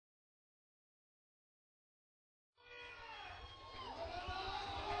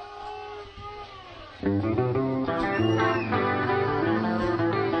Padre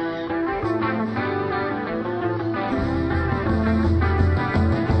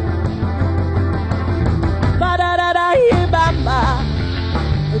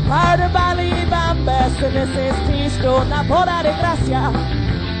vale y bamba, se necesita una boda de gracia.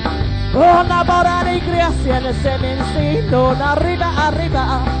 Una boda de gracia, se necesita una arriba,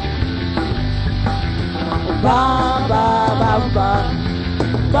 arriba. Bamba, bamba,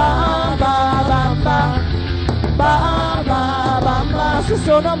 bamba, bamba, bamba, bamba, se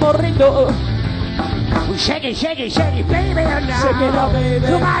sono morrindo. Shake it, shake it, shake it, baby, now. Shake it up, baby.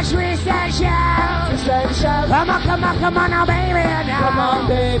 Come on, slideshow. Slideshow. Come on, come on, come on now, baby, now. Come on,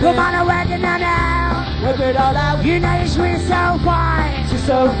 baby. Come on, now, work it now. Work it all out. You know you're so fine. She's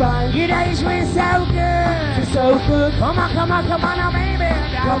so fine. You know you're so good. She's so good. Come on, come on, come on now, baby,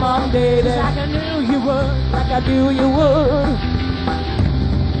 now. Come on, baby. Just like I knew you would. Like I knew you would.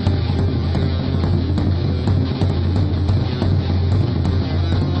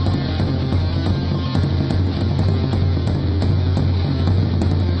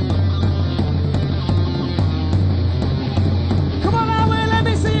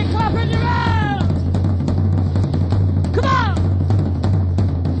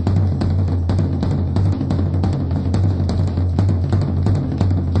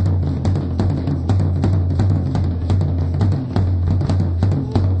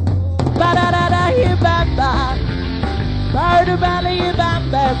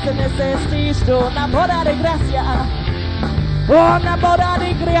 Se necesita una boda de gracia. Una boda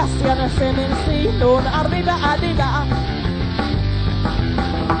de gracia, se necesita una arriba, arriba.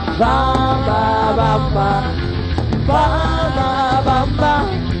 Bamba, bamba, bamba, bamba,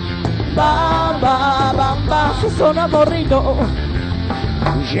 bamba, bamba, se sono morrido.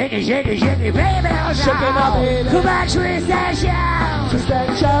 Shake it, shake it, shake it, baby, now. Shake it up, baby. Come on, slideshow.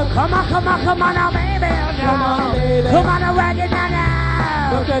 Slideshow. Come on, come on, come on now, baby, now. Come on, baby. Come on, now, work it now.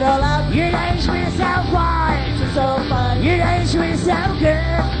 Work it all out. You know you're so fine. She's so fine. You know you're so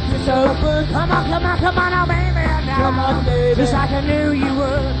good. You're so good. Come on, come on, come on now, baby, now. Come on, baby. Just like I knew you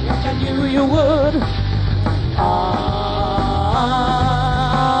would. Like I knew you would.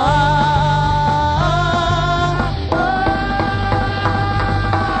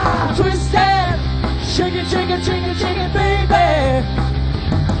 Twist it. Shake it, shake it, shake it, shake it, baby.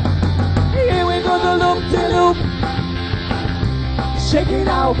 Here we go, the loop, the loop. Shake it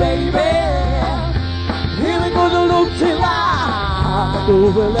out, baby. Here we go, the loop till bend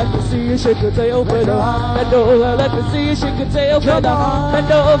over, let me see you shake your tail feather. Bend over, let me see you shake your tail feather.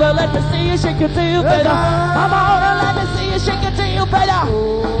 Bend over, let me see you shake your tail feather. Come on, and let me see you shake your tail feather.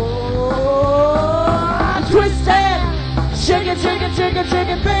 Twist it, shake it, shake it, shake it, shake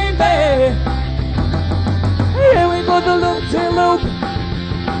it, baby. Here we go, the loop till loop.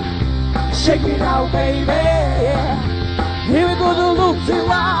 Shake it out, baby. Here we go, the loop till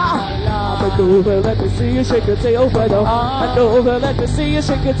bend over, let me see you shake your tail feather. Bend over, let me see you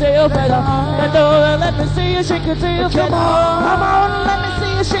shake your tail feather. Bend over, let me see you shake your tail feather. Come on, let me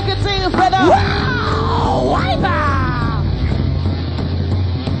see you shake your tail feather. Wow, wiper.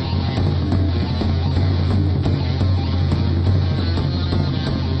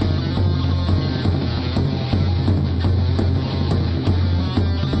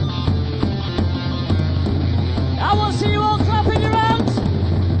 I want to see you all clapping your hands.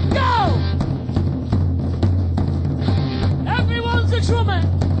 Go! Everyone's a drummer.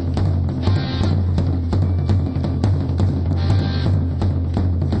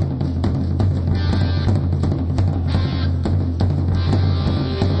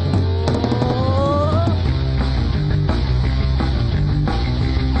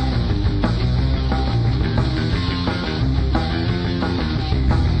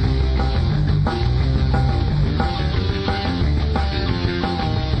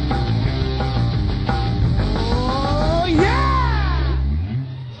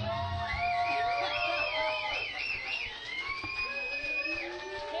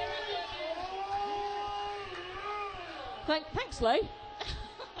 Thanks, Lee.